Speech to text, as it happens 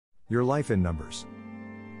Your life in numbers.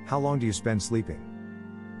 How long do you spend sleeping?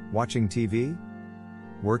 Watching TV?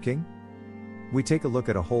 Working? We take a look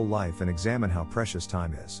at a whole life and examine how precious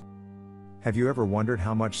time is. Have you ever wondered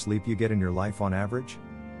how much sleep you get in your life on average?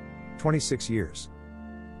 26 years.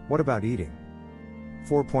 What about eating?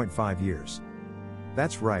 4.5 years.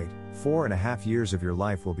 That's right, 4.5 years of your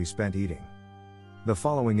life will be spent eating. The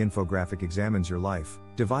following infographic examines your life,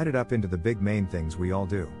 divided up into the big main things we all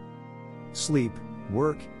do. Sleep,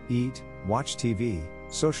 work, eat, watch TV,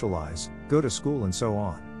 socialize, go to school and so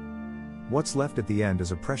on. What's left at the end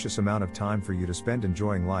is a precious amount of time for you to spend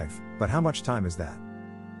enjoying life, but how much time is that?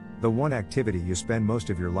 The one activity you spend most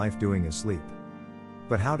of your life doing is sleep.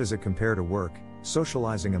 But how does it compare to work,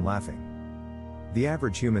 socializing and laughing? The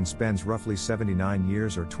average human spends roughly 79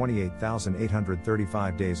 years or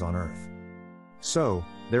 28,835 days on Earth. So,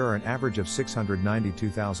 there are an average of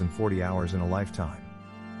 692,040 hours in a lifetime.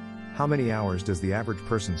 How many hours does the average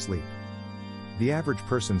person sleep? The average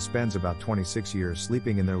person spends about 26 years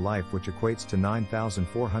sleeping in their life, which equates to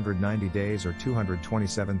 9,490 days or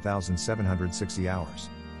 227,760 hours.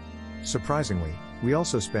 Surprisingly, we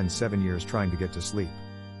also spend 7 years trying to get to sleep.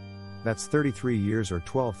 That's 33 years or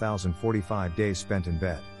 12,045 days spent in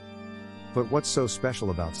bed. But what's so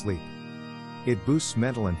special about sleep? It boosts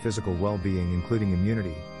mental and physical well-being, including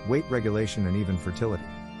immunity, weight regulation and even fertility.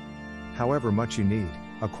 However much you need,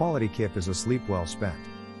 a quality kip is a sleep well spent.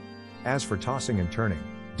 As for tossing and turning,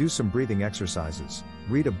 do some breathing exercises,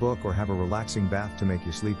 read a book or have a relaxing bath to make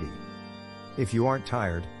you sleepy. If you aren't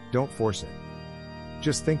tired, don't force it.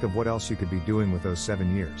 Just think of what else you could be doing with those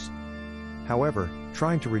 7 years. However,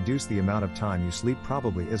 trying to reduce the amount of time you sleep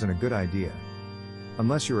probably isn't a good idea.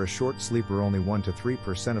 Unless you're a short sleeper, only 1 to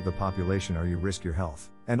 3% of the population are. You risk your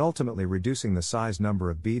health, and ultimately reducing the size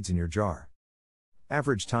number of beads in your jar.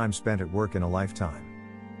 Average time spent at work in a lifetime.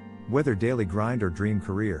 Whether daily grind or dream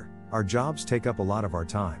career, our jobs take up a lot of our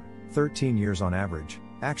time, 13 years on average,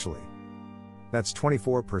 actually. That's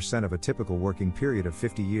 24% of a typical working period of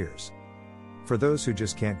 50 years. For those who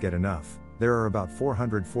just can't get enough, there are about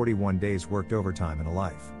 441 days worked overtime in a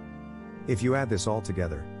life. If you add this all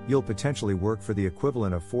together, you'll potentially work for the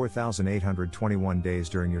equivalent of 4,821 days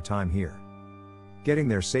during your time here. Getting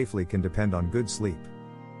there safely can depend on good sleep.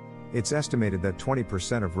 It's estimated that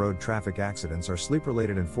 20% of road traffic accidents are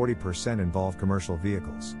sleep-related and 40% involve commercial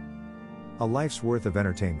vehicles. A life's worth of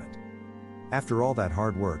entertainment. After all that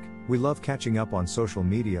hard work, we love catching up on social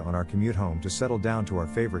media on our commute home to settle down to our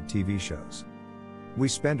favorite TV shows. We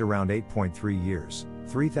spend around 8.3 years,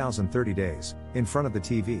 3,030 days, in front of the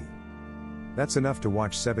TV. That's enough to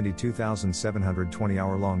watch 72,720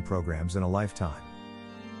 hour-long programs in a lifetime.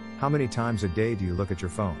 How many times a day do you look at your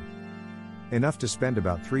phone? Enough to spend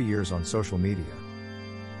about 3 years on social media.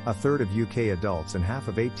 A third of UK adults and half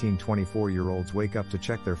of 18-24-year-olds wake up to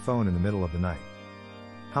check their phone in the middle of the night.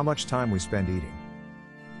 How much time we spend eating?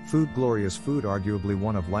 Food. Glorious food, arguably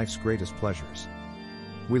one of life's greatest pleasures.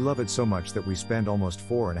 We love it so much that we spend almost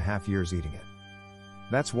 4.5 years eating it.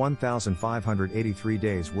 That's 1,583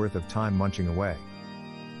 days worth of time munching away.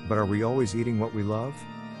 But are we always eating what we love?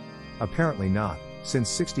 Apparently not,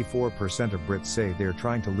 since 64% of Brits say they are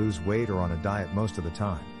trying to lose weight or on a diet most of the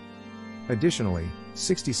time. Additionally,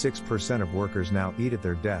 66% of workers now eat at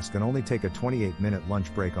their desk and only take a 28-minute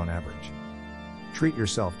lunch break on average. Treat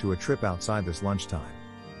yourself to a trip outside this lunchtime.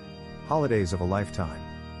 Holidays of a lifetime.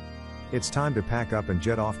 It's time to pack up and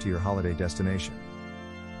jet off to your holiday destination.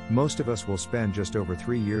 Most of us will spend just over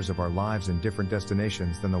 3 years of our lives in different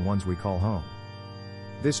destinations than the ones we call home.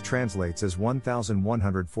 This translates as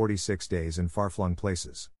 1,146 days in far-flung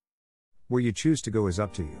places. Where you choose to go is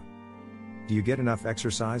up to you. Do you get enough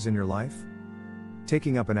exercise in your life?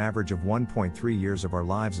 Taking up an average of 1.3 years of our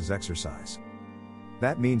lives is exercise.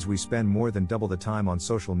 That means we spend more than double the time on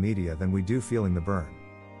social media than we do feeling the burn.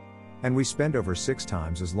 And we spend over 6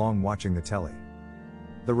 times as long watching the telly.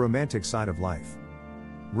 The romantic side of life.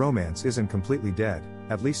 Romance isn't completely dead,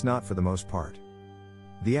 at least not for the most part.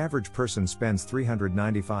 The average person spends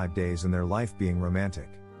 395 days in their life being romantic.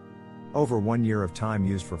 Over 1 year of time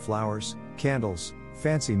used for flowers, candles,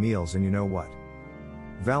 fancy meals, and you know what?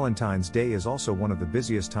 Valentine's Day is also one of the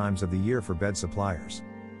busiest times of the year for bed suppliers.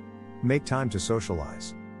 Make time to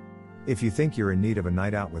socialize. If you think you're in need of a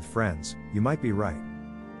night out with friends, you might be right.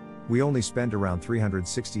 We only spend around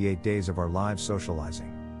 368 days of our lives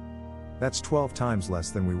socializing. That's 12 times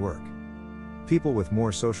less than we work. People with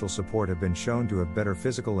more social support have been shown to have better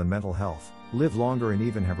physical and mental health, live longer, and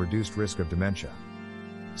even have reduced risk of dementia.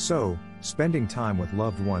 So, spending time with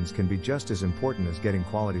loved ones can be just as important as getting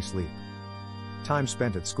quality sleep. Time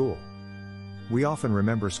spent at school. We often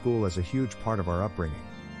remember school as a huge part of our upbringing.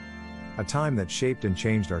 a time that shaped and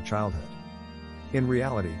changed our childhood. In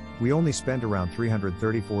reality, we only spend around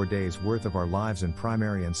 334 days worth of our lives in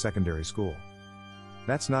primary and secondary school.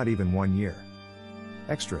 That's not even 1 year.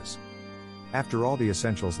 Extras. After all the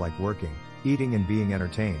essentials like working, eating and being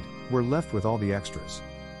entertained, we're left with all the extras.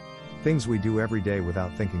 Things we do every day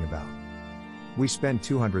without thinking about. We spend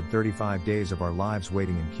 235 days of our lives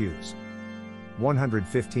waiting in queues.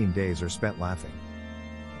 115 days are spent laughing.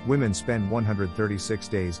 Women spend 136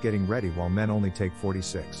 days getting ready while men only take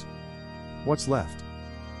 46. What's left?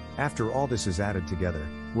 After all this is added together,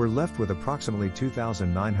 we're left with approximately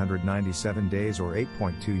 2,997 days or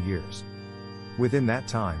 8.2 years. Within that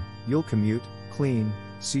time, you'll commute, clean,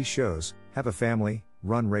 see shows, have a family,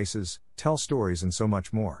 run races, tell stories and so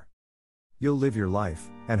much more. You'll live your life,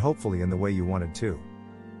 and hopefully in the way you wanted to.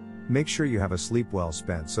 Make sure you have a sleep well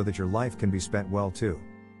spent so that your life can be spent well too.